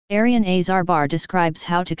Arian Azarbar describes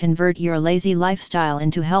how to convert your lazy lifestyle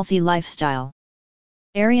into healthy lifestyle.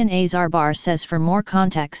 Arian Azarbar says for more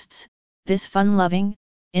contexts, this fun-loving,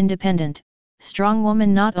 independent, strong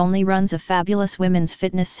woman not only runs a fabulous women's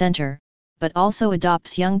fitness center, but also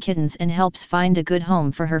adopts young kittens and helps find a good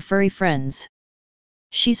home for her furry friends.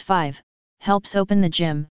 She's 5, helps open the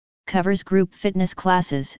gym, covers group fitness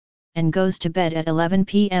classes, and goes to bed at 11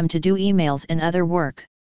 p.m. to do emails and other work.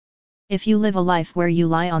 If you live a life where you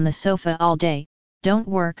lie on the sofa all day, don't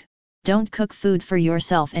work, don't cook food for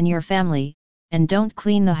yourself and your family, and don't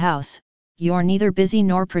clean the house, you're neither busy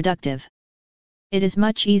nor productive. It is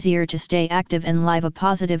much easier to stay active and live a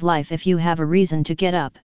positive life if you have a reason to get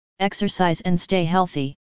up, exercise and stay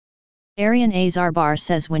healthy. Arian Azarbar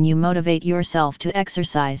says when you motivate yourself to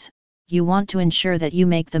exercise, you want to ensure that you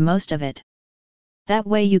make the most of it. That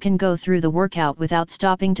way you can go through the workout without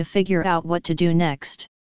stopping to figure out what to do next.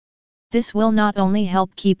 This will not only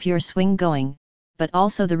help keep your swing going, but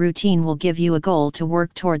also the routine will give you a goal to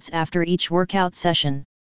work towards after each workout session.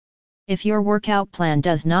 If your workout plan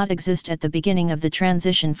does not exist at the beginning of the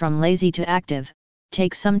transition from lazy to active,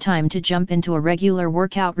 take some time to jump into a regular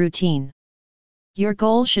workout routine. Your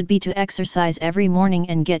goal should be to exercise every morning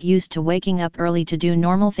and get used to waking up early to do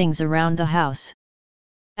normal things around the house.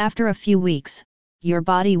 After a few weeks, your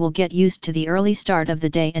body will get used to the early start of the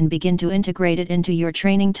day and begin to integrate it into your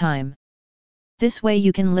training time. This way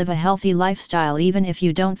you can live a healthy lifestyle even if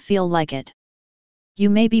you don't feel like it. You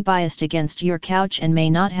may be biased against your couch and may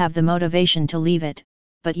not have the motivation to leave it,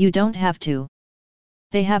 but you don't have to.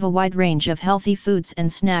 They have a wide range of healthy foods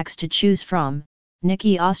and snacks to choose from,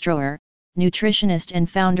 Nikki Ostrower, nutritionist and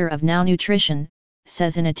founder of Now Nutrition,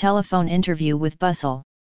 says in a telephone interview with Bustle.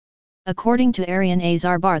 According to Arian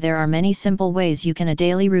Azarbar, there are many simple ways you can a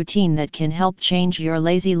daily routine that can help change your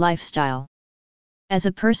lazy lifestyle. As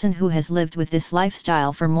a person who has lived with this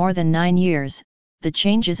lifestyle for more than 9 years, the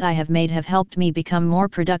changes I have made have helped me become more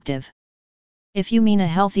productive. If you mean a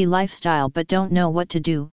healthy lifestyle but don't know what to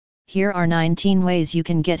do, here are 19 ways you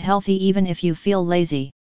can get healthy even if you feel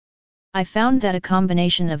lazy. I found that a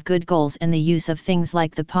combination of good goals and the use of things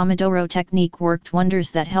like the Pomodoro technique worked wonders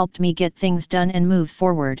that helped me get things done and move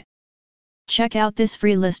forward. Check out this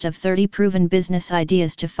free list of 30 proven business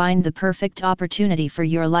ideas to find the perfect opportunity for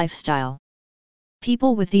your lifestyle.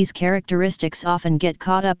 People with these characteristics often get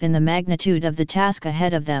caught up in the magnitude of the task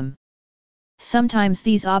ahead of them. Sometimes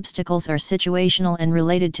these obstacles are situational and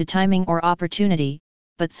related to timing or opportunity,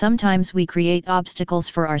 but sometimes we create obstacles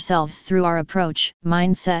for ourselves through our approach,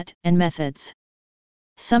 mindset, and methods.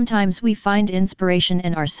 Sometimes we find inspiration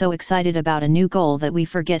and are so excited about a new goal that we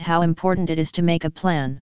forget how important it is to make a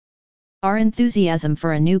plan. Our enthusiasm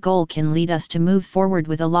for a new goal can lead us to move forward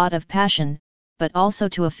with a lot of passion, but also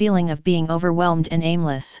to a feeling of being overwhelmed and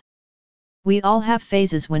aimless. We all have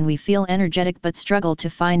phases when we feel energetic but struggle to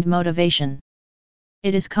find motivation.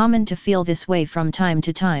 It is common to feel this way from time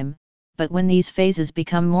to time, but when these phases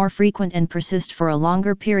become more frequent and persist for a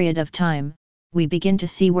longer period of time, we begin to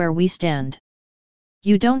see where we stand.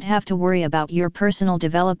 You don't have to worry about your personal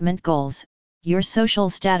development goals, your social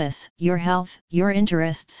status, your health, your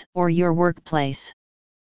interests, or your workplace.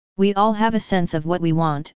 We all have a sense of what we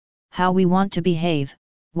want, how we want to behave,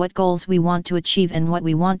 what goals we want to achieve and what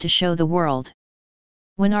we want to show the world.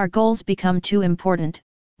 When our goals become too important,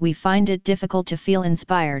 we find it difficult to feel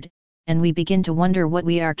inspired, and we begin to wonder what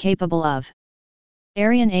we are capable of.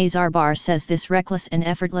 Arian Azarbar says this reckless and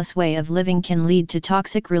effortless way of living can lead to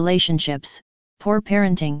toxic relationships, poor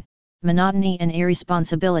parenting, monotony and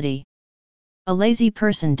irresponsibility. A lazy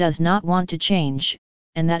person does not want to change,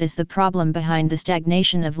 and that is the problem behind the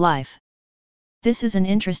stagnation of life. This is an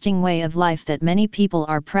interesting way of life that many people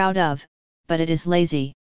are proud of, but it is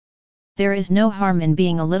lazy. There is no harm in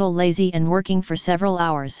being a little lazy and working for several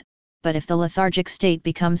hours, but if the lethargic state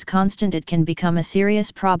becomes constant, it can become a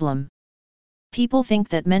serious problem. People think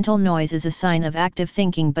that mental noise is a sign of active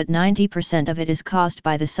thinking, but 90% of it is caused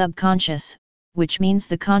by the subconscious, which means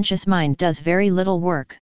the conscious mind does very little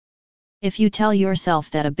work. If you tell yourself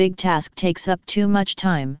that a big task takes up too much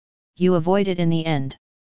time, you avoid it in the end.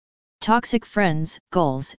 Toxic friends,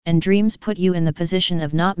 goals, and dreams put you in the position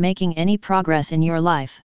of not making any progress in your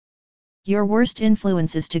life. Your worst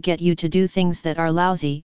influence is to get you to do things that are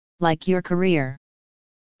lousy, like your career.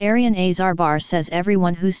 Arian Azarbar says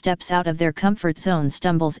everyone who steps out of their comfort zone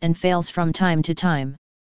stumbles and fails from time to time.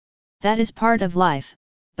 That is part of life,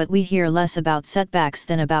 but we hear less about setbacks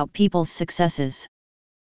than about people's successes.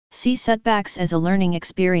 See setbacks as a learning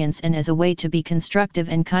experience and as a way to be constructive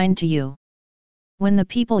and kind to you. When the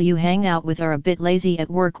people you hang out with are a bit lazy at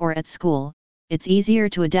work or at school, it's easier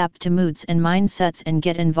to adapt to moods and mindsets and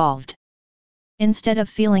get involved. Instead of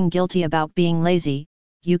feeling guilty about being lazy,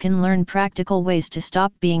 you can learn practical ways to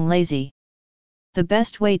stop being lazy. The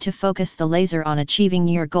best way to focus the laser on achieving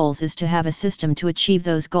your goals is to have a system to achieve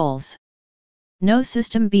those goals. No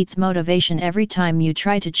system beats motivation every time you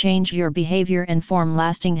try to change your behavior and form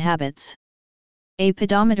lasting habits. A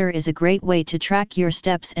pedometer is a great way to track your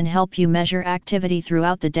steps and help you measure activity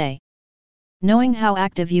throughout the day. Knowing how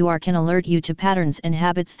active you are can alert you to patterns and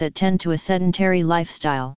habits that tend to a sedentary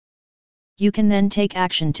lifestyle. You can then take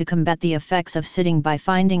action to combat the effects of sitting by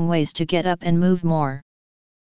finding ways to get up and move more.